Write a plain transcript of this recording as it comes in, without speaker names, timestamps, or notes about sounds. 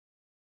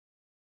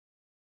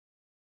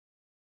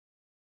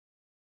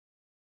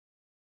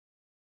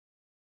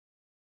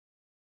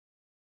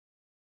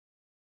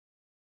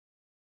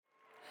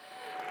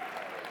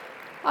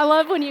I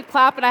love when you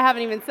clap and I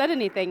haven't even said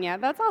anything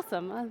yet. That's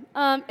awesome.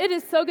 It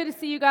is so good to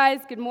see you guys.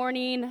 Good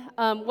morning.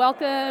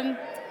 Welcome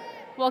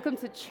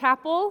to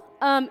chapel.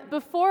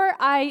 Before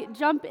I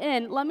jump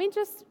in, let me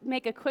just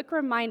make a quick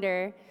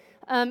reminder.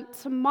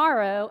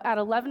 Tomorrow at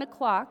 11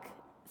 o'clock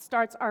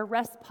starts our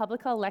Res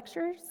Publica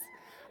lectures.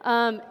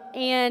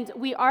 And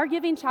we are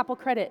giving chapel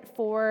credit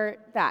for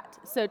that.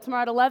 So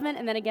tomorrow at 11,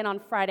 and then again on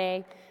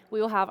Friday,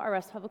 we will have our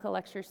Res Publica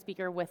lecture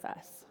speaker with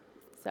us.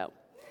 So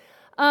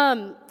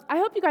I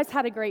hope you guys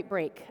had a great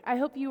break. I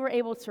hope you were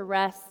able to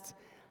rest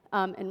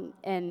and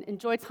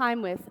enjoy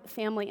time with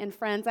family and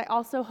friends. I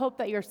also hope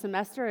that your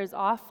semester is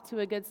off to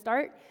a good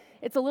start.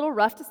 It's a little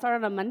rough to start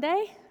on a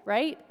Monday,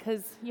 right?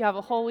 Because you have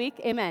a whole week.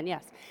 Amen,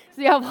 yes.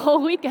 So you have a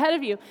whole week ahead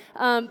of you.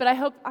 But I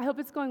hope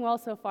it's going well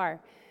so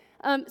far.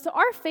 So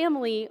our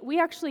family,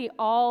 we actually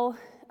all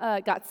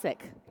got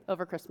sick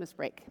over Christmas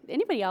break.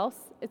 Anybody else?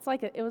 It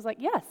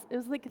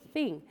was like a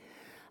thing.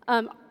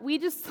 We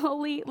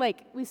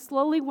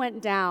slowly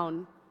went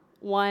down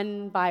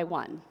one by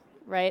one,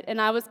 right?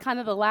 And I was kind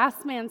of the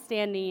last man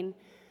standing,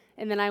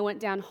 and then I went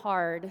down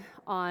hard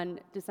on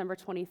December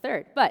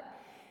 23rd. But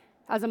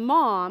as a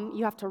mom,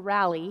 you have to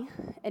rally,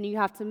 and you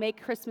have to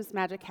make Christmas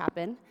magic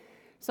happen.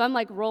 So I'm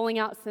like rolling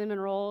out cinnamon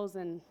rolls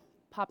and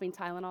popping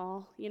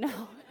Tylenol,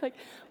 like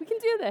we can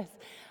do this.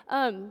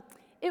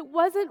 It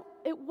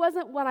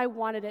wasn't what I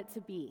wanted it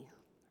to be,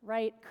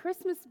 right?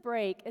 Christmas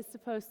break is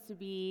supposed to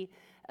be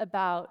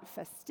about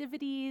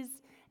festivities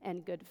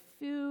and good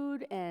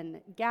food and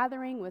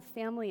gathering with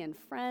family and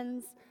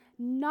friends,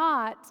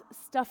 not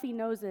stuffy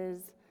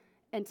noses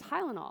and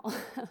Tylenol.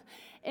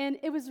 And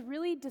it was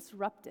really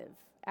disruptive,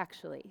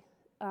 actually.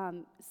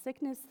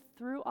 Sickness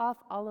threw off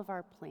all of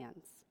our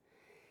plans.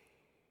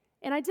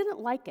 And I didn't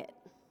like it,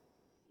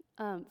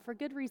 for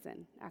good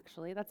reason,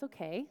 actually. That's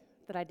okay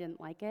that I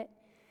didn't like it.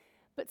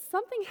 But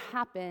something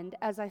happened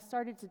as I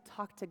started to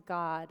talk to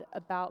God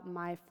about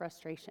my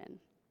frustration.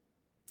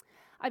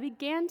 I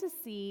began to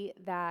see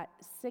that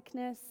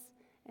sickness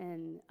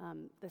and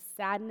the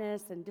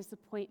sadness and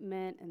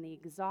disappointment and the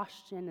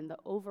exhaustion and the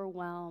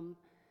overwhelm,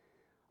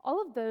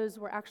 all of those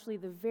were actually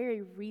the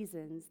very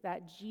reasons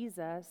that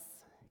Jesus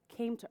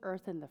came to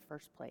earth in the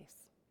first place.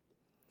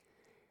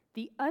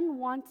 The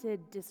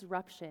unwanted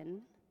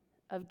disruption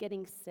of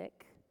getting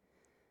sick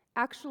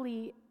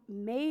actually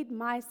made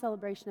my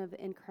celebration of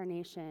the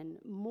incarnation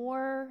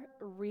more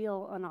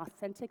real and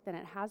authentic than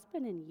it has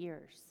been in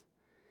years.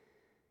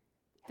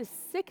 The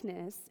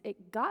sickness,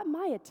 it got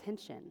my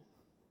attention,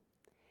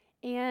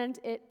 and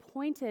it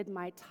pointed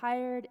my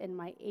tired and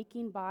my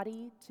aching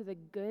body to the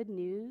good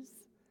news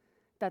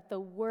that the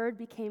Word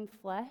became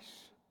flesh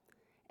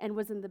and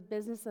was in the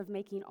business of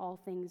making all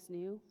things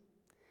new.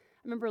 I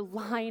remember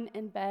lying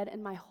in bed,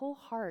 and my whole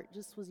heart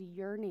just was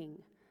yearning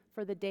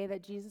for the day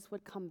that Jesus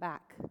would come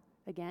back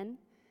again,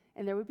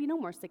 and there would be no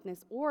more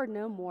sickness or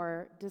no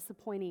more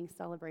disappointing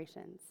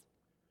celebrations.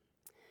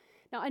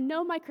 Now, I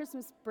know my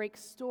Christmas break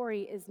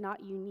story is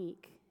not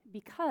unique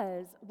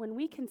because when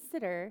we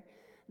consider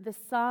the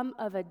sum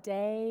of a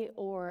day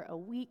or a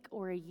week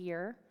or a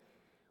year,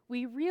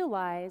 we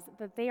realize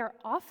that they are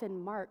often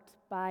marked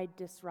by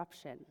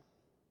disruption.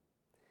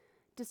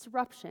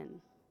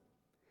 Disruption.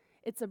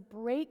 It's a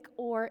break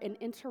or an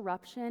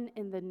interruption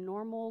in the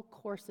normal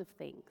course of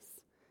things.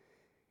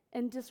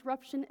 And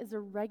disruption is a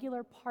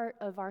regular part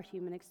of our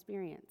human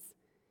experience.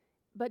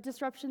 But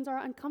disruptions are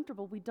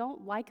uncomfortable. We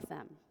don't like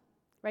them.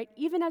 Right?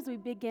 Even as we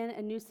begin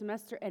a new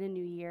semester and a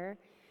new year,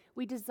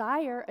 we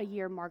desire a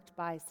year marked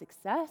by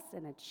success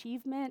and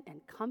achievement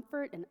and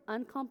comfort and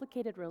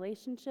uncomplicated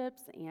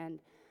relationships and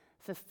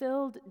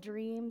fulfilled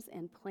dreams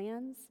and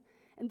plans.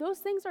 And those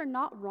things are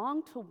not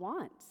wrong to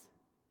want.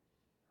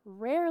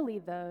 Rarely,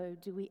 though,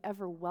 do we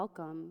ever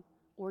welcome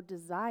or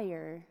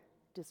desire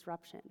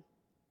disruption.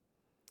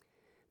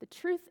 The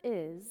truth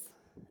is,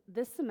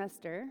 this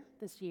semester,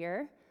 this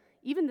year,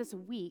 even this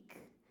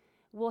week,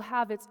 will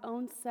have its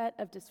own set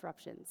of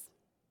disruptions.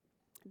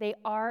 They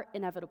are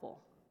inevitable.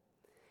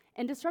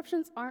 And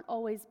disruptions aren't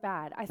always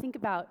bad. I think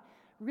about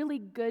really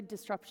good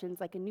disruptions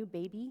like a new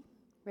baby,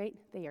 right?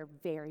 They are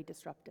very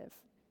disruptive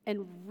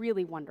and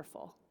really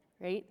wonderful,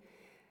 right?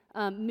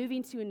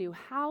 Moving to a new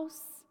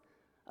house,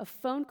 a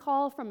phone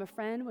call from a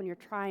friend when you're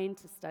trying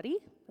to study.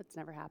 That's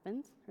never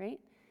happened,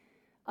 right?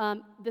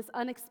 This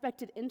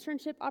unexpected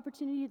internship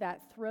opportunity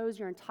that throws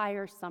your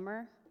entire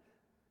summer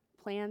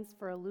plans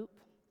for a loop.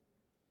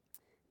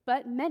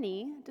 But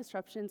many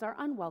disruptions are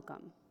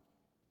unwelcome.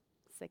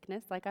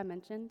 Sickness, like I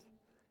mentioned,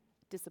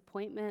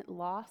 disappointment,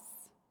 loss,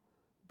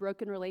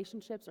 broken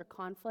relationships or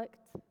conflict.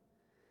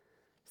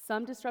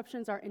 Some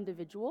disruptions are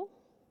individual,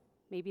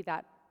 maybe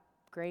that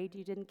grade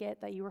you didn't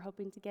get that you were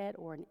hoping to get,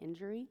 or an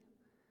injury.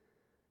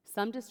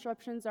 Some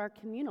disruptions are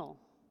communal,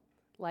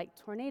 like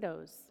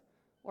tornadoes,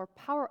 or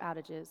power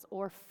outages,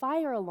 or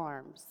fire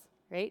alarms,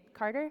 right,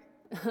 Carter?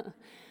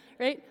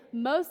 Right?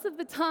 Most of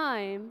the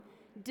time,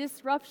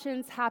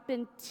 disruptions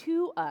happen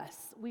to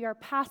us. We are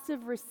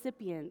passive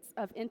recipients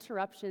of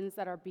interruptions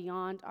that are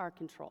beyond our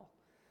control.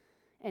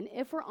 And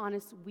if we're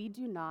honest, we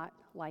do not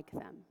like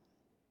them.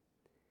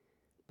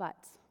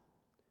 But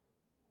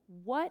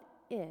what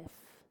if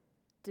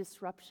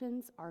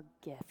disruptions are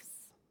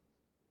gifts?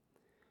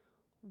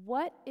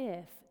 What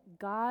if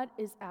God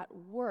is at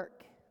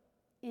work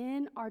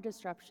in our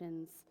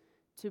disruptions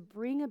to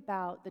bring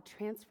about the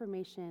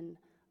transformation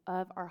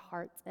of our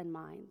hearts and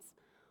minds?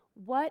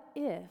 What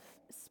if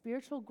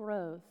spiritual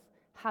growth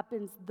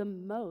happens the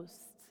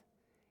most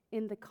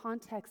in the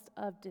context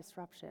of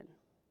disruption?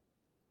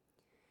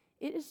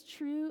 It is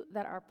true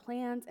that our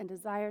plans and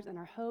desires and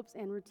our hopes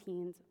and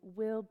routines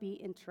will be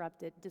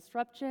interrupted.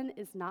 Disruption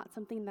is not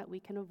something that we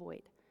can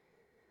avoid.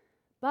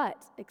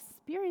 But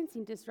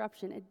experiencing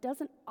disruption, it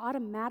doesn't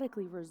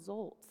automatically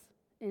result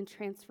in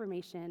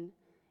transformation,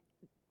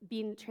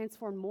 being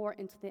transformed more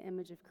into the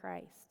image of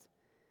Christ.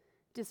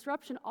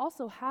 Disruption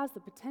also has the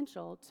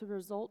potential to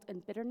result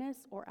in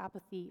bitterness or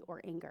apathy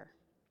or anger,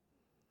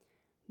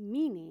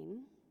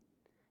 meaning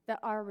that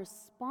our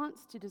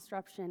response to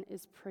disruption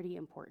is pretty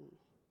important.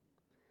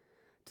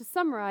 To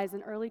summarize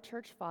an early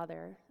church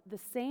father, the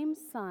same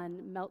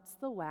sun melts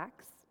the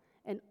wax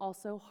and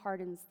also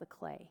hardens the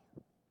clay.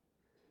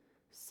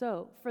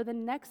 So, for the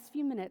next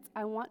few minutes,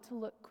 I want to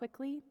look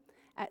quickly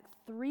at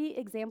 3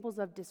 examples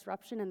of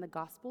disruption in the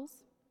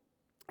Gospels,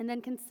 and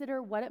then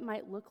consider what it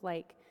might look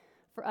like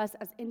for us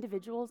as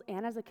individuals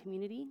and as a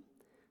community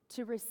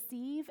to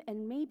receive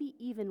and maybe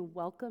even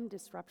welcome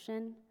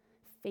disruption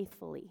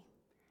faithfully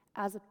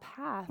as a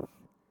path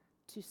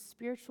to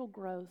spiritual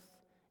growth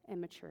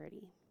and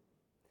maturity.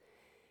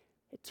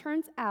 It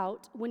turns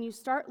out, when you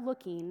start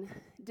looking,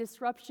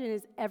 disruption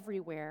is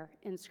everywhere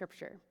in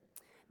Scripture.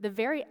 The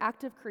very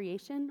act of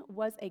creation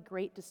was a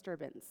great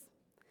disturbance,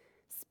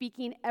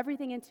 speaking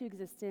everything into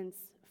existence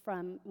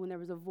from when there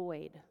was a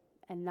void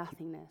and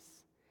nothingness.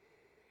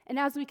 And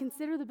as we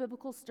consider the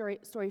biblical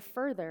story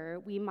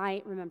further, we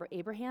might remember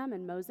Abraham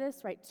and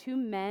Moses, right? 2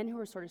 men who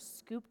were sort of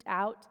scooped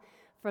out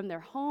from their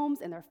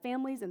homes and their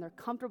families and their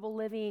comfortable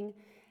living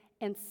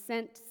and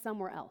sent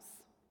somewhere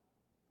else.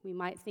 We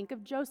might think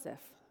of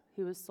Joseph,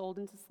 who was sold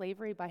into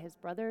slavery by his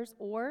brothers,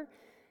 or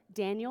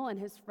Daniel and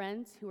his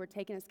friends who were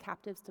taken as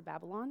captives to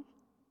Babylon.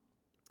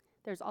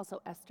 There's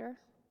also Esther,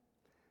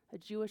 a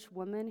Jewish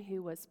woman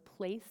who was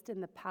placed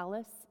in the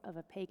palace of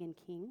a pagan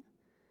king,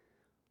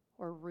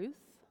 or Ruth,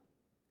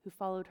 who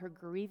followed her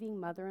grieving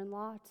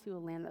mother-in-law to a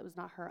land that was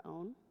not her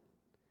own,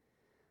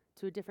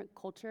 to a different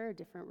culture, a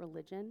different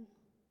religion.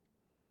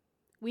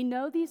 We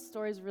know these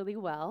stories really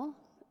well.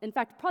 In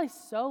fact, probably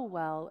so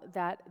well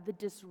that the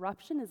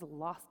disruption is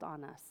lost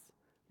on us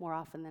more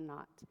often than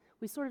not.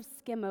 We sort of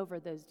skim over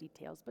those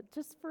details, but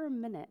just for a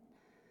minute,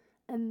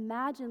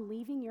 imagine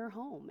leaving your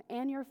home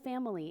and your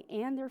family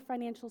and their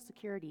financial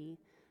security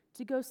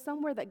to go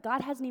somewhere that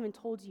God hasn't even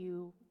told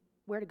you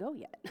where to go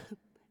yet.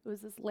 It was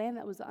this land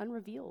that was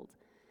unrevealed.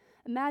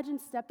 Imagine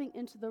stepping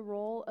into the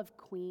role of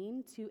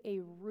queen to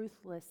a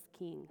ruthless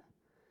king.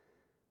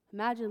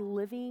 Imagine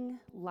living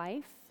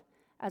life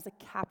as a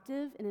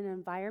captive in an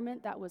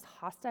environment that was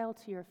hostile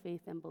to your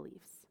faith and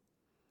beliefs.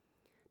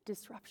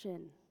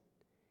 Disruption,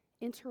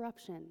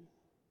 interruption.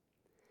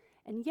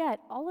 And yet,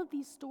 all of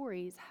these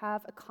stories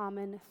have a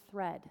common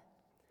thread,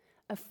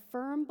 a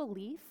firm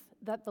belief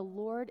that the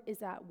Lord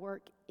is at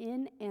work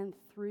in and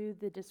through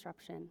the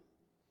disruption.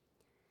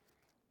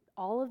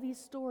 All of these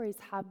stories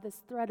have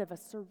this thread of a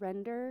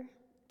surrender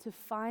to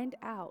find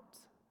out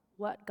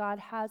what God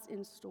has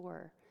in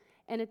store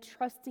and a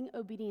trusting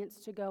obedience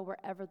to go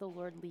wherever the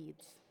Lord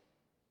leads.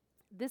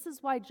 This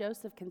is why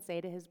Joseph can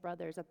say to his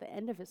brothers at the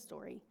end of his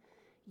story,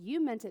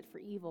 "You meant it for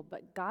evil,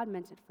 but God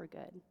meant it for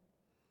good."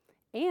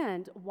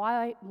 And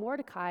why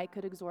Mordecai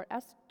could exhort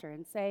Esther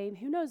and say,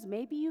 "Who knows,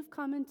 maybe you've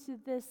come into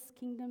this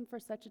kingdom for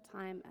such a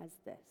time as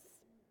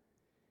this."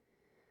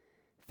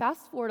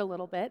 Fast forward a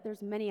little bit,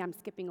 there's many I'm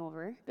skipping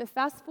over, but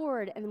fast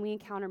forward and we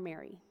encounter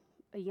Mary,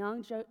 a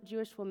young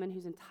Jewish woman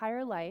whose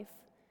entire life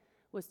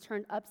was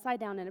turned upside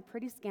down in a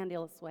pretty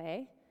scandalous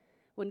way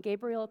when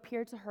Gabriel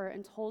appeared to her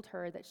and told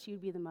her that she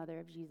would be the mother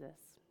of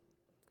Jesus.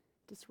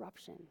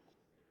 Disruption.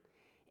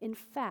 In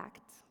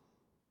fact,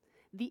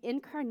 the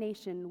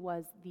incarnation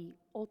was the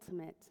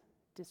ultimate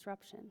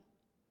disruption.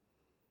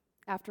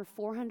 After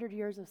 400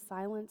 years of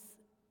silence,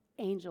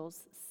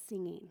 angels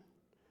singing.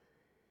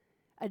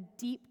 A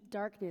deep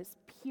darkness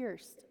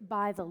pierced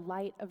by the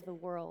light of the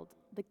world,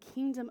 the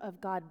kingdom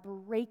of God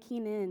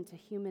breaking into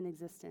human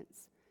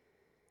existence.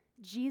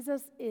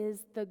 Jesus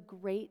is the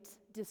great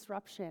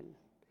disruption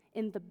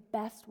in the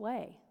best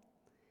way.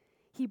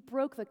 He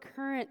broke the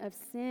current of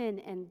sin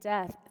and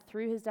death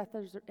through his death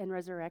and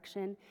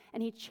resurrection,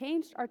 and he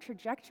changed our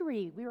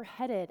trajectory. We were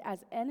headed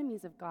as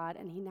enemies of God,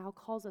 and he now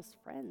calls us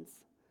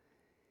friends.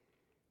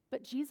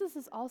 But Jesus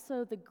is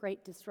also the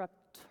great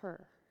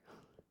disruptor.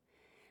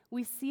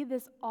 We see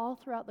this all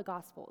throughout the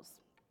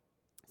Gospels.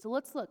 So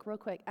let's look real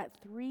quick at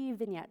 3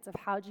 vignettes of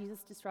how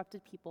Jesus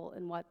disrupted people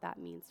and what that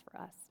means for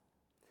us.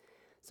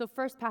 So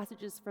first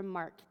passage is from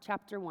Mark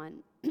chapter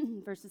 1,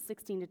 verses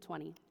 16 to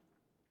 20.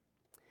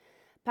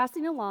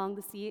 Passing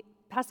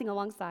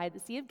alongside the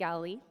Sea of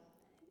Galilee,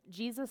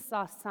 Jesus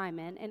saw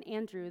Simon and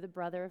Andrew, the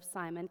brother of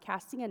Simon,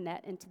 casting a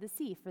net into the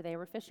sea, for they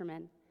were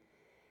fishermen.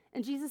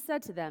 And Jesus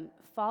said to them,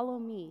 "Follow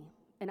me,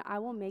 and I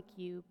will make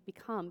you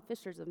become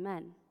fishers of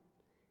men."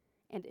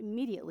 And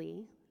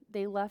immediately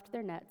they left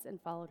their nets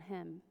and followed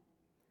him.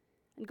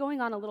 And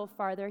going on a little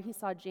farther, he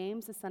saw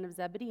James, the son of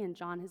Zebedee, and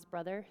John, his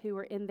brother, who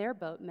were in their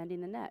boat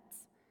mending the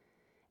nets.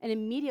 And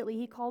immediately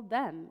he called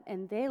them,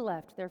 and they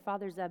left their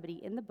father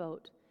Zebedee in the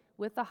boat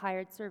with the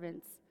hired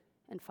servants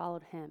and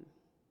followed him.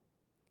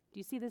 Do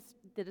you see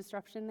the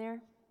disruption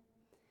there?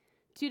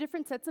 Two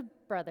different sets of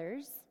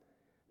brothers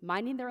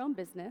minding their own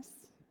business,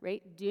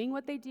 right? Doing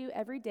what they do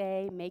every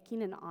day,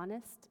 making an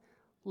honest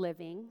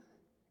living.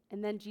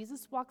 And then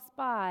Jesus walks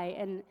by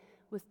and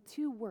with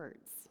two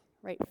words,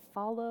 right?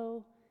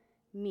 Follow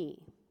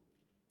me.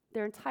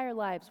 Their entire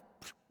lives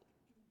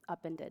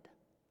upended.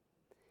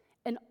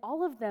 And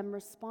all of them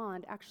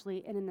respond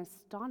actually in an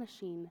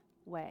astonishing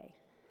way.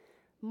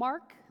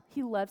 Mark,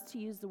 he loves to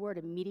use the word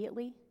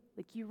immediately.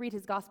 Like you read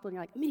his gospel and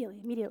you're like,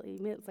 immediately.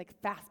 It's like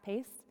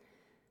fast-paced.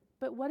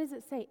 But what does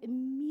it say?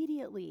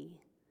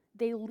 Immediately,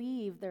 they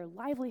leave their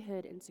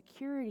livelihood and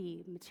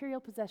security,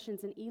 material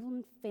possessions, and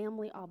even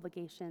family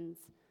obligations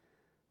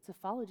to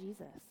follow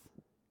Jesus.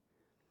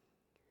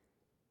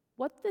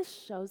 What this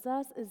shows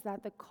us is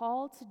that the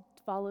call to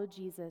follow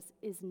Jesus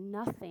is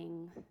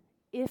nothing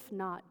if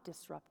not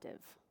disruptive.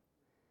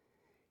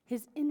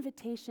 His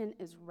invitation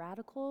is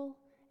radical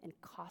and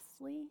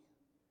costly,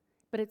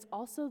 but it's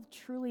also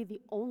truly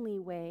the only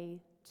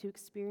way to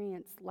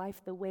experience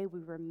life the way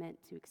we were meant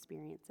to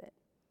experience it.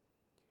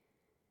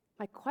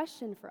 My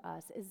question for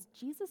us is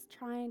Jesus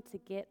trying to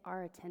get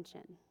our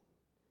attention?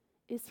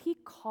 Is he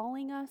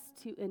calling us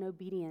to an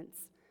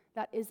obedience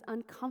that is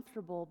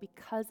uncomfortable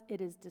because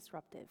it is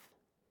disruptive?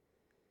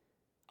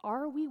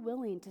 Are we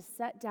willing to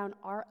set down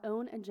our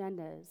own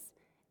agendas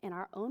and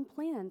our own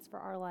plans for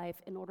our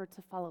life in order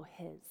to follow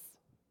his?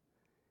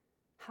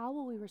 How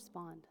will we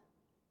respond?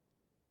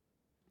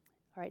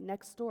 All right,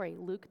 next story,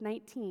 Luke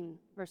 19,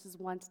 verses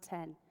 1 to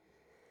 10.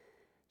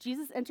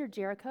 Jesus entered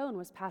Jericho and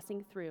was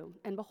passing through,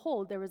 and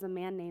behold, there was a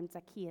man named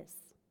Zacchaeus.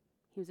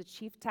 He was a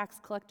chief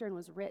tax collector and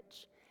was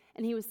rich,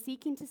 and he was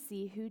seeking to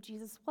see who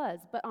Jesus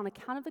was, but on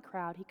account of the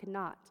crowd he could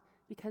not,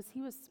 because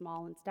he was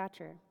small in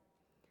stature.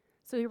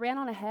 So he ran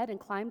on ahead and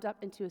climbed up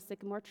into a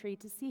sycamore tree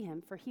to see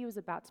him, for he was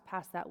about to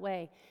pass that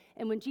way.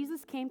 And when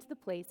Jesus came to the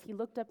place, he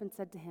looked up and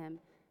said to him,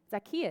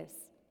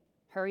 "Zacchaeus,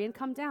 hurry and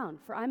come down,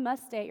 for I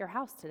must stay at your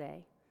house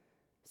today."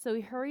 So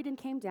he hurried and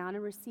came down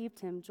and received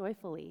him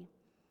joyfully.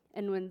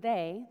 And when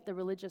they, the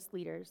religious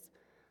leaders,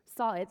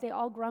 saw it, they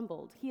all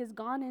grumbled, "He has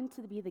gone in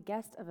to be the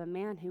guest of a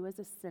man who is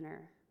a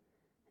sinner."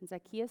 And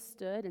Zacchaeus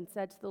stood and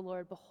said to the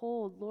Lord,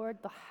 "Behold,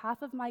 Lord, the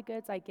half of my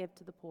goods I give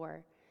to the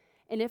poor.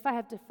 And if I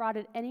have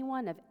defrauded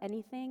anyone of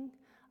anything,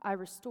 I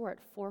restore it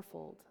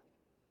fourfold."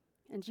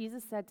 And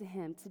Jesus said to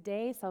him,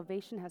 "Today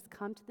salvation has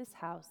come to this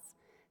house,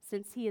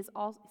 since he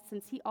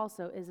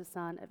also is a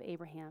son of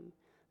Abraham.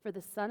 For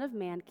the Son of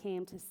Man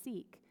came to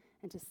seek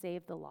and to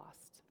save the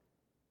lost."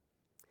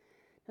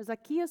 Now,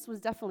 Zacchaeus was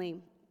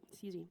definitely,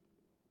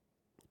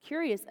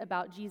 curious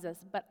about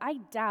Jesus, but I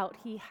doubt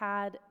he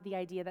had the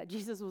idea that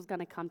Jesus was going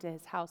to come to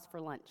his house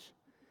for lunch,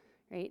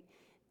 right?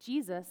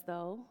 Jesus,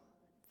 though,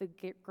 the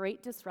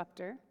great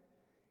disruptor,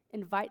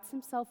 invites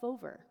himself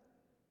over,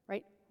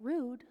 right?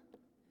 Rude,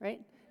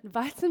 right?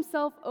 Invites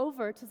himself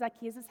over to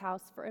Zacchaeus'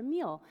 house for a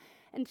meal.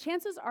 And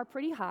chances are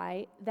pretty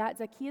high that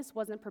Zacchaeus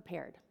wasn't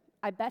prepared.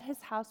 I bet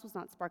his house was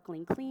not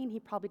sparkling clean. He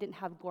probably didn't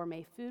have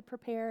gourmet food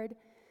prepared.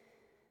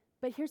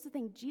 But here's the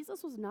thing,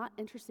 Jesus was not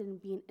interested in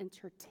being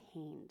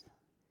entertained.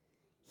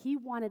 He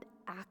wanted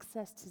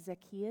access to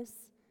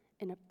Zacchaeus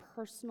in a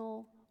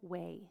personal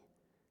way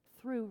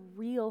through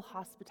real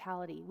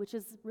hospitality, which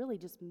is really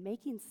just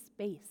making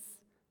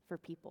space for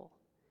people.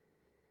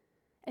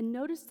 And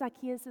notice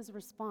Zacchaeus'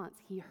 response.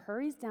 He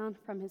hurries down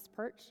from his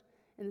perch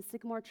in the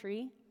sycamore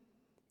tree,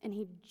 and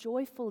he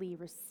joyfully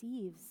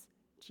receives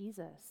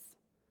Jesus.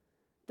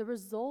 The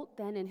result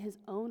then in his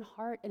own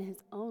heart and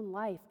his own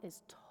life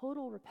is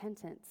total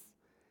repentance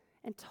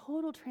and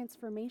total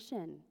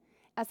transformation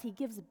as he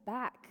gives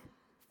back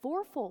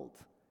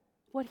fourfold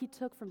what he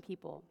took from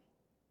people.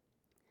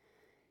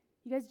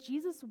 You guys,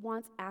 Jesus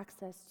wants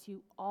access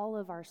to all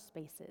of our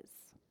spaces,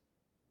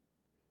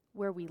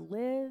 where we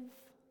live,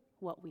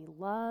 what we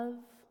love,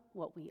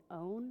 what we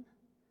own.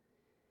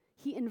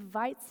 He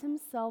invites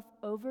himself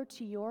over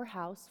to your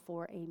house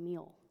for a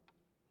meal.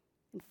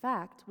 In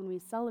fact, when we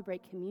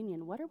celebrate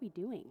communion, what are we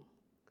doing?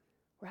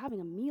 We're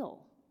having a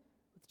meal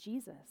with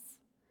Jesus.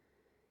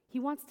 He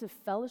wants to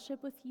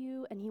fellowship with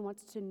you, and he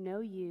wants to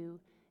know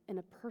you in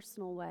a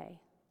personal way.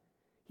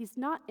 He's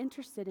not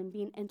interested in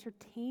being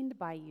entertained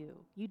by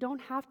you. You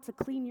don't have to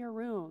clean your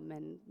room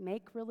and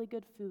make really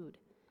good food.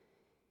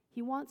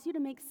 He wants you to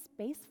make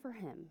space for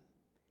him,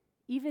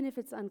 even if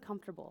it's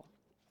uncomfortable.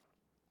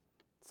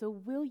 So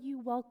will you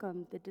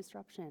welcome the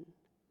disruption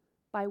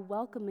by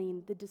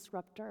welcoming the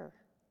disruptor?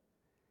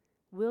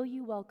 Will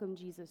you welcome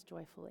Jesus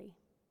joyfully?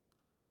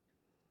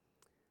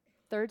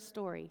 Third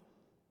story,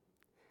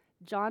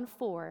 John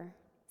 4,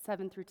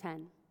 7 through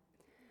 10.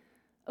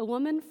 A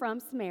woman from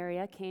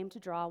Samaria came to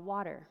draw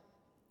water.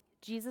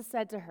 Jesus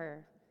said to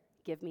her,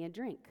 "Give me a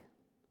drink,"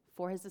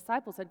 for his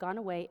disciples had gone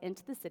away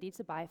into the city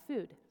to buy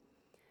food.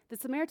 The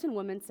Samaritan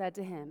woman said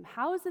to him,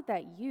 "How is it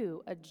that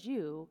you, a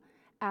Jew,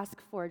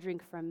 ask for a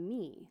drink from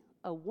me,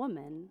 a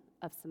woman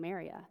of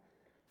Samaria?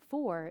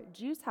 For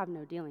Jews have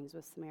no dealings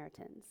with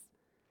Samaritans."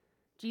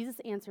 Jesus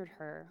answered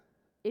her,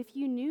 "If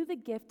you knew the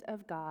gift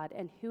of God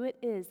and who it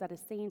is that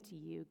is saying to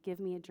you, 'Give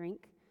me a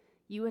drink,'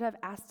 you would have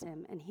asked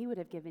him, and he would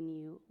have given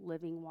you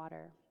living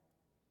water."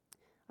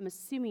 I'm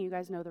assuming you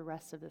guys know the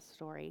rest of this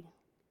story,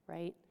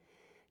 right?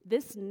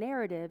 This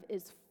narrative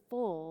is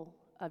full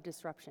of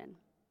disruption,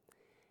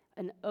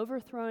 an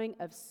overthrowing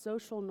of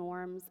social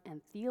norms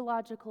and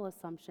theological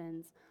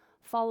assumptions,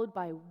 followed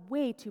by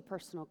way too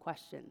personal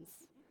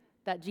questions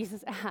that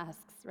Jesus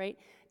asks, right?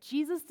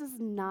 Jesus does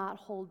not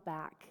hold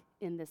back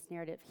in this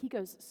narrative. He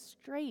goes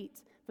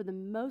straight for the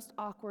most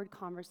awkward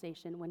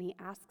conversation when he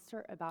asks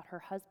her about her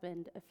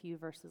husband a few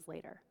verses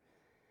later.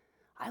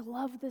 I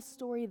love this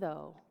story,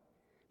 though,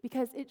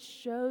 because it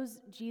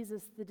shows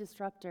Jesus the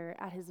disruptor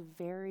at his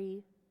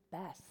very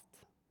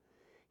best.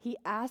 He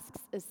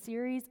asks a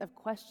series of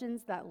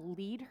questions that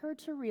lead her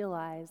to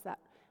realize that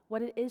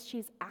what it is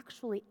she's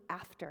actually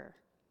after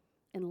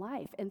in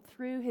life. And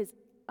through his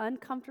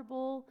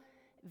uncomfortable,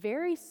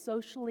 very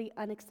socially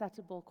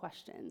unacceptable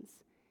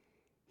questions,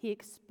 he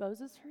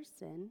exposes her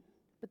sin,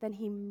 but then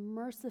he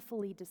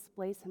mercifully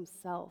displays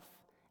himself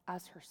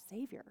as her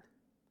savior.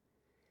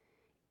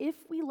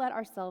 If we let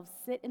ourselves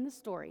sit in the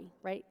story,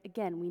 right?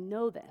 Again, we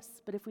know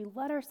this, but if we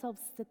let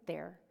ourselves sit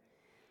there,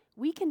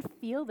 we can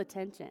feel the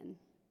tension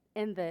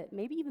and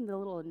maybe even the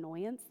little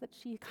annoyance that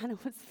she kind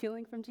of was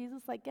feeling from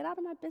Jesus, like, get out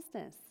of my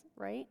business,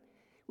 right?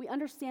 We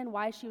understand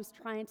why she was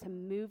trying to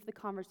move the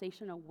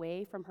conversation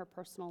away from her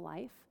personal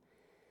life.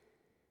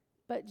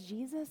 But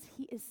Jesus,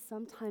 he is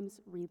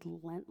sometimes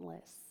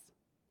relentless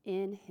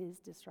in his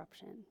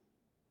disruption.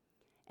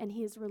 And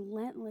he is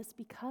relentless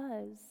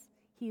because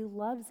he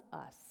loves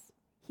us.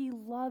 He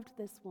loved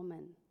this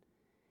woman.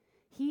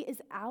 He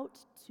is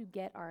out to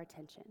get our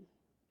attention.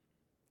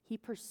 He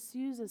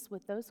pursues us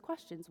with those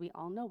questions. We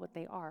all know what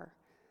they are,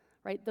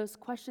 right? Those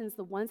questions,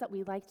 the ones that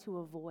we like to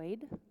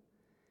avoid,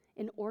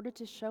 in order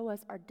to show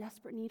us our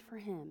desperate need for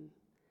him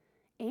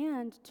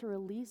and to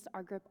release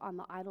our grip on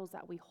the idols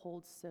that we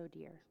hold so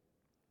dear.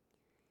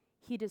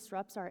 He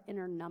disrupts our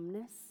inner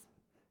numbness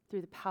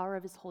through the power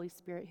of his Holy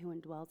Spirit who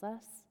indwells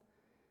us.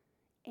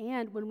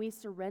 And when we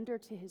surrender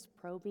to his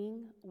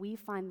probing, we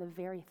find the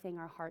very thing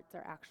our hearts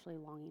are actually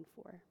longing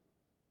for.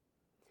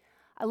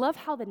 I love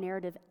how the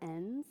narrative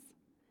ends.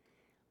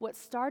 What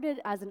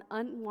started as an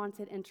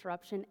unwanted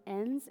interruption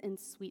ends in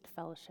sweet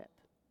fellowship.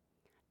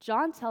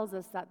 John tells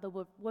us that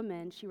the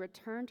woman, she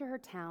returned to her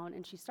town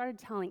and she started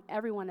telling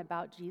everyone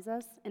about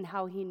Jesus and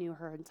how he knew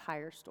her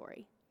entire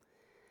story.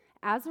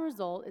 As a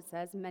result, it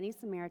says, many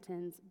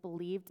Samaritans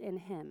believed in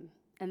him.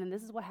 And then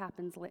this is what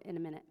happens in a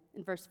minute,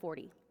 in verse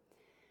 40.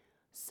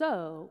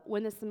 So,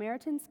 when the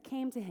Samaritans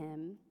came to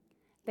him,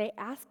 they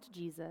asked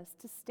Jesus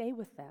to stay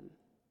with them.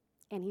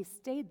 And he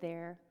stayed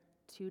there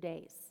 2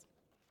 days.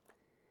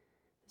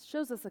 This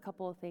shows us a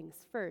couple of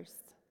things.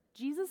 First,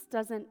 Jesus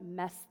doesn't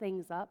mess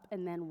things up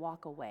and then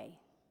walk away.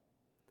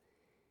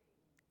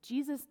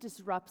 Jesus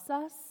disrupts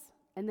us,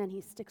 and then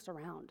he sticks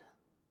around.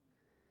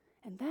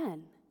 And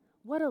then,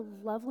 what a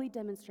lovely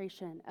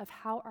demonstration of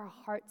how our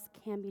hearts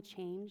can be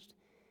changed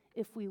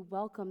if we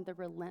welcome the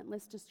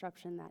relentless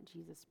disruption that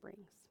Jesus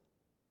brings.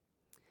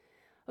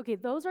 Okay,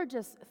 those are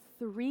just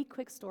 3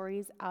 quick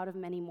stories out of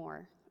many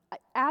more.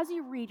 As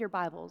you read your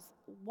Bibles,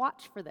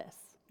 watch for this.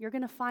 You're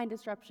going to find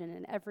disruption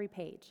in every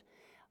page.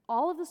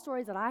 All of the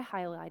stories that I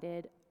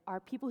highlighted are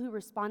people who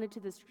responded to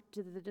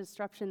the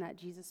disruption that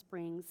Jesus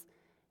brings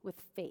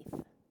with faith.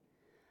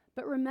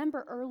 But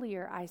remember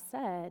earlier I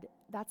said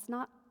that's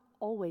not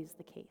always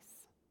the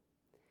case.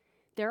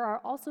 There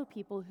are also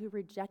people who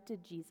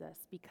rejected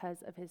Jesus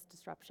because of his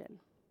disruption,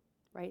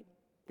 right?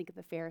 Think of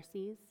the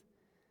Pharisees.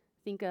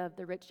 Think of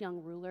the rich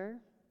young ruler.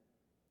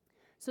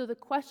 So the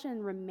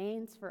question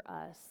remains for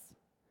us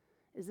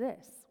is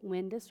this: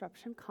 when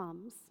disruption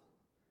comes,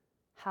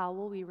 how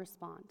will we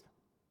respond?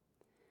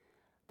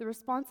 The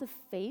response of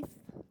faith,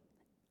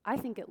 I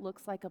think it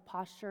looks like a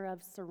posture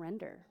of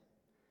surrender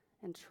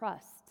and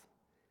trust,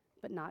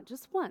 but not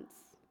just once,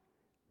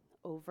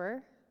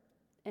 over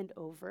and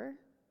over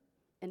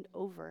and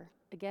over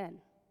again.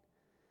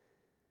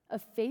 A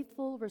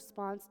faithful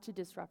response to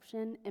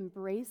disruption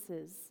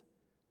embraces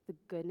the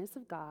goodness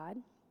of God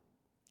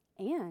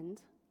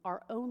and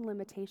our own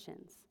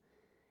limitations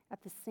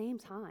at the same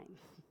time.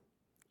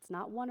 It's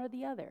not one or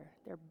the other.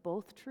 They're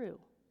both true.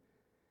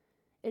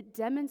 It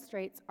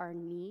demonstrates our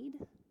need.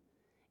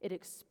 It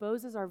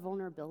exposes our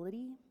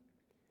vulnerability.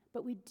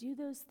 But we do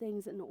those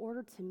things in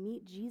order to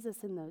meet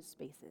Jesus in those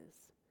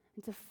spaces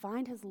and to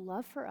find his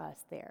love for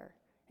us there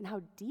and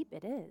how deep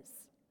it is.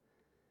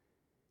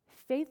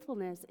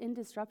 Faithfulness in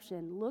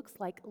disruption looks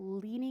like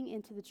leaning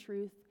into the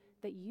truth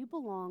that you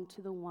belong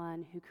to the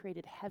one who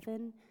created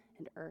heaven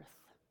and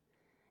earth,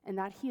 and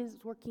that he is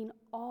working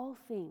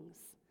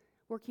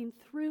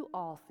through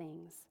all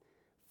things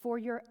for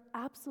your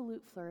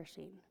absolute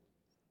flourishing.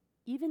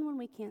 even when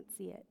we can't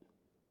see it.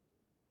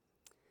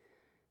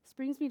 This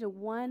brings me to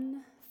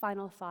one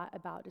final thought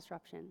about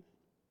disruption.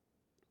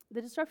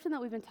 The disruption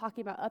that we've been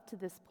talking about up to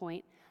this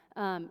point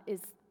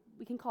is,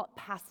 we can call it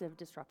passive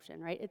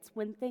disruption, right? It's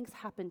when things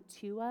happen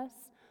to us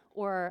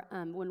or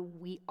when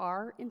we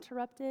are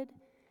interrupted.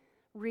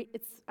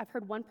 I've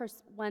heard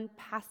one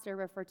pastor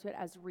refer to it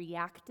as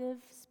reactive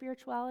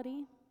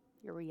spirituality.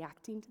 You're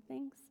reacting to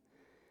things.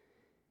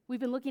 We've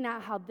been looking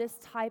at how this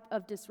type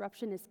of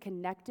disruption is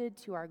connected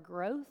to our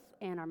growth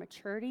and our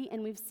maturity,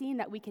 and we've seen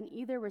that we can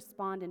either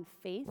respond in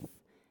faith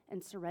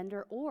and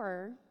surrender,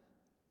 or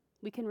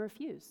we can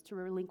refuse to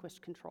relinquish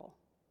control.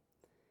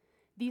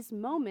 These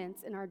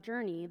moments in our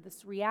journey,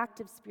 this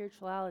reactive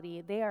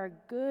spirituality, they are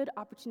good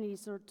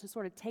opportunities to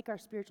sort of take our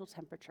spiritual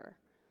temperature.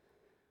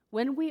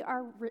 When we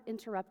are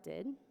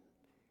interrupted,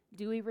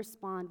 do we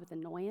respond with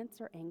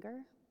annoyance or anger?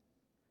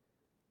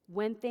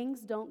 When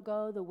things don't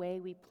go the way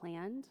we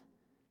planned,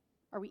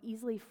 are we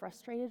easily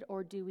frustrated,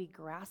 or do we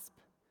grasp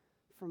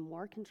for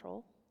more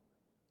control?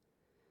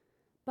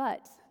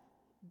 But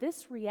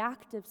this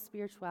reactive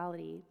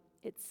spirituality,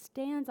 it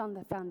stands on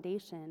the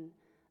foundation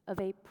of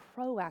a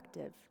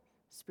proactive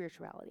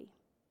spirituality.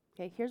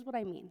 Okay, here's what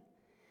I mean.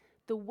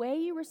 The way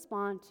you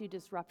respond to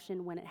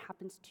disruption when it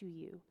happens to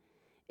you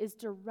is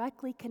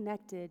directly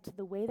connected to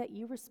the way that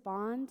you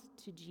respond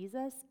to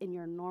Jesus in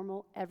your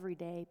normal,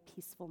 everyday,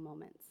 peaceful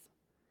moments.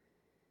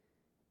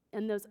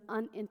 In those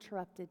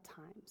uninterrupted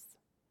times.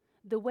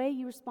 The way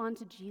you respond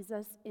to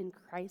Jesus in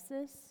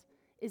crisis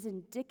is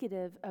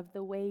indicative of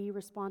the way you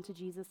respond to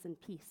Jesus in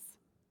peace.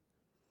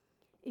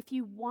 If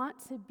you want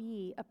to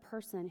be a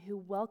person who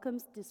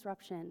welcomes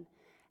disruption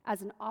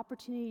as an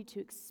opportunity to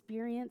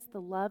experience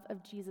the love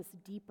of Jesus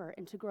deeper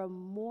and to grow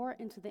more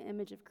into the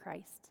image of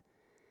Christ,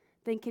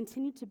 then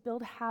continue to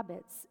build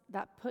habits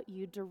that put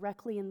you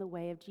directly in the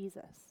way of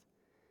Jesus.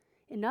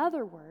 In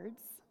other words,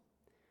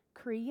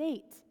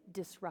 create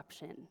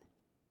disruption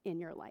in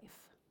your life.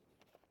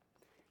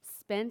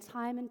 Spend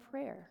time in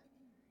prayer,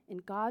 in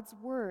God's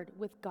word,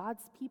 with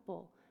God's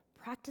people.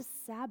 Practice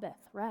Sabbath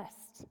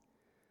rest.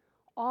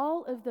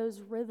 All of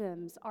those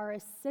rhythms are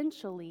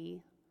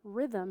essentially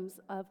rhythms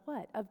of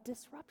what? Of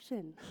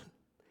disruption.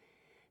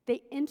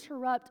 They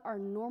interrupt our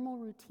normal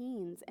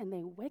routines and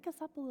they wake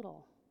us up a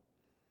little.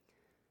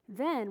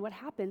 Then what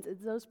happens is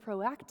those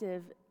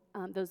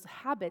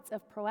habits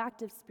of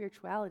proactive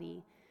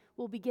spirituality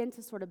will begin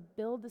to sort of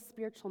build the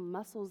spiritual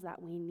muscles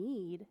that we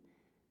need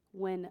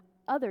when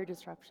other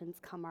disruptions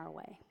come our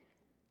way.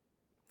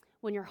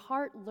 When your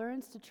heart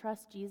learns to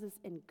trust Jesus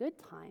in good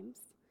times,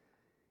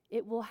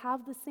 it will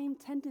have the same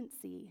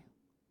tendency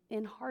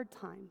in hard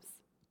times.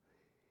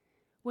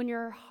 When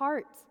your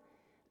heart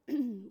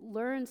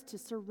learns to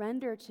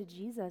surrender to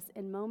Jesus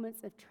in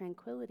moments of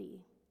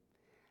tranquility,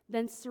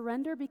 then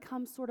surrender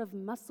becomes sort of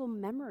muscle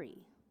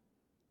memory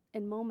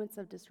in moments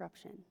of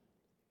disruption.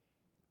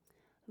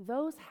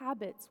 Those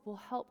habits will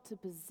help to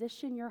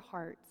position your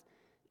heart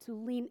to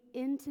lean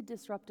into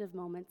disruptive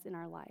moments in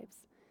our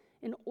lives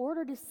in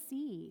order to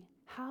see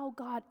how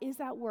God is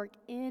at work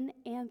in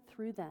and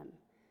through them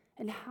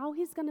and how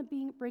he's going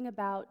to bring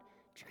about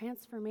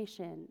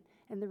transformation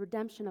and the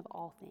redemption of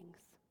all things.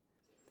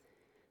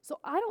 So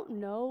I don't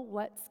know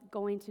what's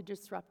going to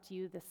disrupt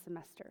you this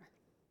semester.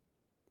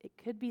 It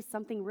could be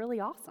something really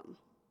awesome,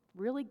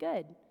 really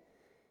good,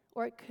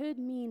 or it could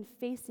mean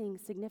facing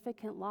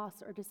significant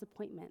loss or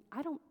disappointment.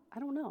 I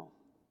don't know.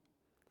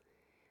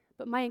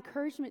 But my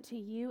encouragement to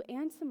you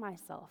and to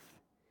myself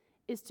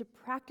is to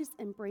practice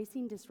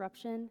embracing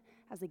disruption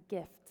as a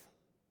gift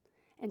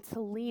and to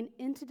lean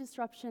into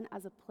disruption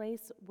as a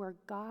place where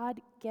God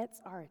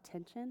gets our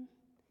attention.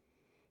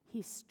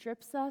 He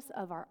strips us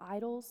of our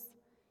idols.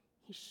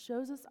 He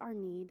shows us our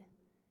need,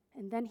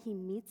 and then he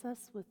meets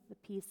us with the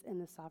peace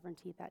and the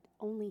sovereignty that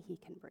only he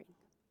can bring.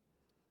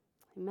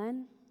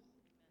 Amen?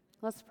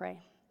 Let's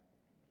pray.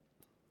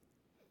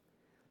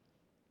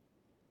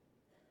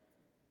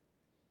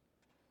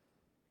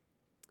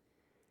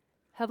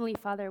 Heavenly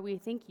Father, we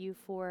thank you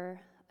for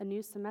a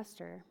new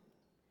semester.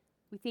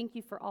 We thank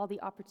you for all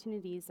the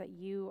opportunities that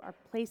you are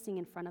placing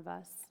in front of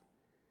us,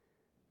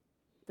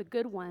 the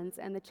good ones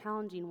and the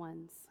challenging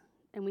ones.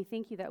 And we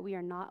thank you that we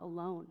are not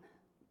alone,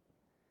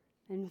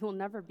 and we will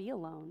never be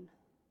alone.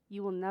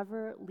 You will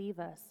never leave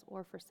us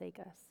or forsake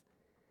us.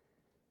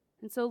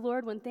 And so,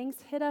 Lord, when things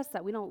hit us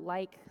that we don't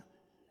like,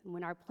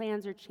 when our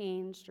plans are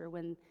changed, or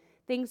when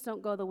things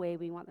don't go the way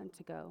we want them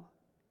to go,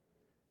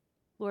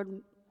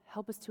 Lord,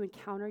 help us to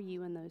encounter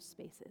you in those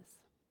spaces.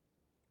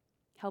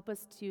 Help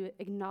us to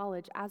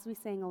acknowledge, as we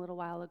sang a little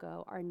while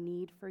ago, our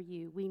need for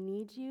you. We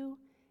need you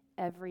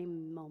every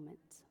moment.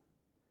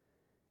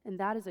 And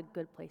that is a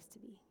good place to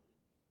be.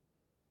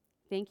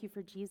 Thank you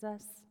for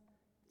Jesus.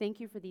 Thank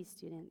you for these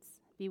students.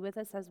 Be with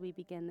us as we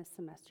begin this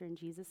semester in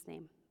Jesus'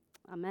 name.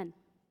 Amen.